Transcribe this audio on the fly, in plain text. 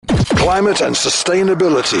climate and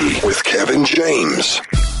sustainability with Kevin James.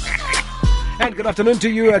 And good afternoon to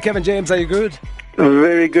you, Kevin James. Are you good?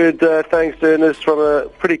 Very good, thanks, Ernest, from a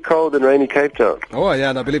pretty cold and rainy Cape Town. Oh, yeah,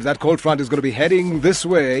 and I believe that cold front is going to be heading this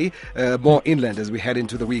way, more inland as we head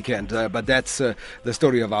into the weekend. But that's the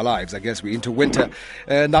story of our lives. I guess we're into winter.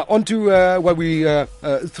 Now, on to what we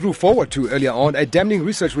threw forward to earlier on. A damning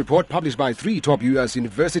research report published by 3 top U.S.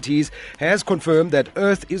 universities has confirmed that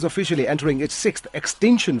Earth is officially entering its 6th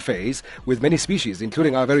extinction phase, with many species,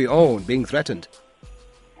 including our very own, being threatened.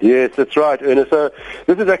 Yes, that's right, Ernest. So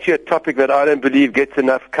this is actually a topic that I don't believe gets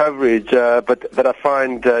enough coverage, but that I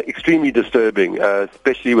find extremely disturbing,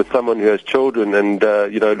 especially with someone who has children and,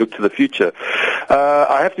 look to the future.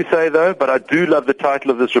 I have to say, though, but I do love the title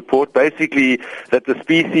of this report, basically that the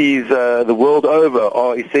species the world over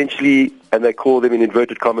are essentially, and they call them in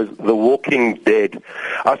inverted commas, the walking dead.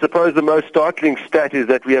 I suppose the most startling stat is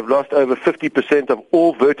that we have lost over 50% of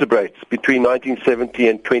all vertebrates between 1970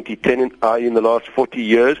 and 2010, i.e. in the last 40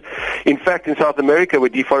 years. In fact, in South America, where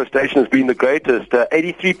deforestation has been the greatest,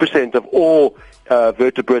 83% of all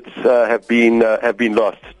vertebrates have been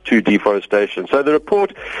lost to deforestation. So the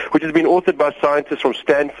report, which has been authored by scientists from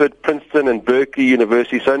Stanford, Princeton, and Berkeley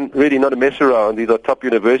University, so really not a mess around, these are top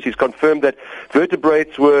universities, confirmed that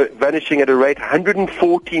vertebrates were vanishing at a rate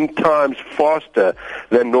 114 times faster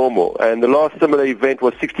than normal. And the last similar event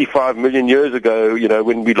was 65 million years ago,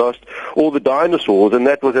 when we lost all the dinosaurs, and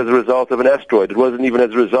that was as a result of an asteroid. It wasn't even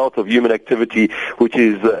as a result of human activity, which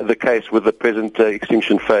is the case with the present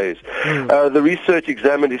extinction phase. The research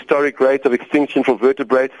examined historic rates of extinction for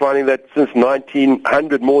vertebrates, finding that since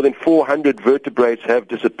 1900, more than 400 vertebrates have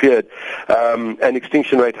disappeared, an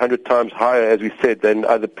extinction rate 100 times higher, as we said, than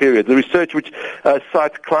other periods. The research, which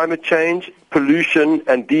cites climate change, pollution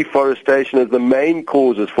and deforestation as the main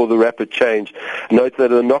causes for the rapid change, notes that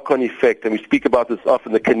the knock-on effect, and we speak about this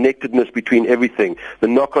often, the connectedness between everything, the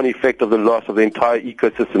knock-on effect of the loss of the entire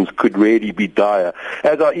ecosystems could really be dire.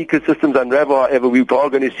 As our ecosystems unravel, however, we are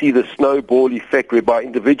going to see the snowball effect, whereby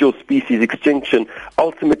individual species extinction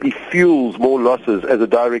ultimately fuels more losses as a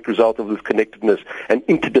direct result of this connectedness and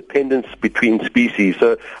interdependence between species.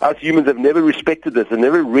 So us humans have never respected this and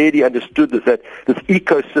never really understood this, that this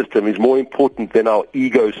ecosystem is more important than our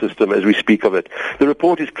ecosystem as we speak of it. The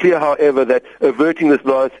report is clear, however, that averting this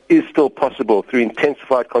loss is still possible through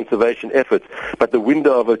intensified conservation efforts, but the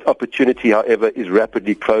window of opportunity, however, is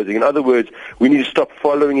rapidly closing. In other words, we need to stop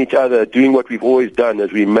following each other, doing what we've always done,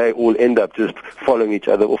 as we may all end up just following each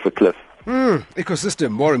other off a cliff. Ecosystem,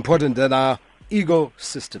 more important than our ego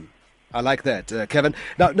system. I like that, Kevin.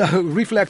 Now reflect